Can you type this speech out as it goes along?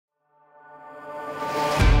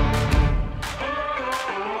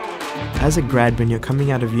As a grad, when you're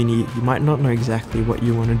coming out of uni, you might not know exactly what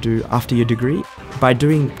you want to do after your degree. By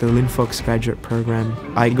doing the Linfox graduate program,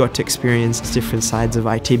 I got to experience different sides of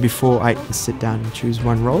IT before I sit down and choose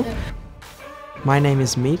one role. My name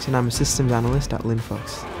is Meet and I'm a systems analyst at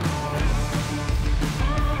Linfox.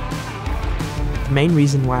 The main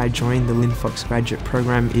reason why I joined the Linfox graduate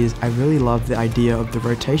program is I really love the idea of the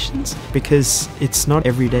rotations, because it's not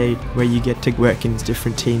every day where you get to work in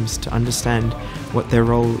different teams to understand what their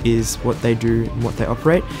role is, what they do and what they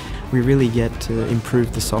operate. We really get to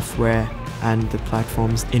improve the software and the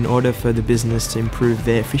platforms in order for the business to improve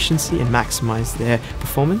their efficiency and maximize their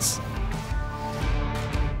performance.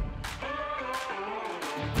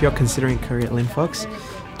 If you're considering a career at Linfox,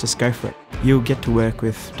 just go for it. You'll get to work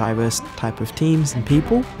with diverse type of teams and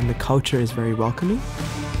people, and the culture is very welcoming.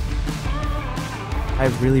 I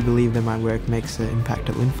really believe that my work makes an impact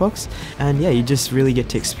at Linfox, and yeah, you just really get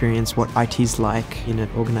to experience what IT's like in an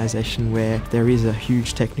organisation where there is a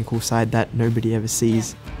huge technical side that nobody ever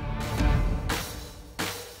sees.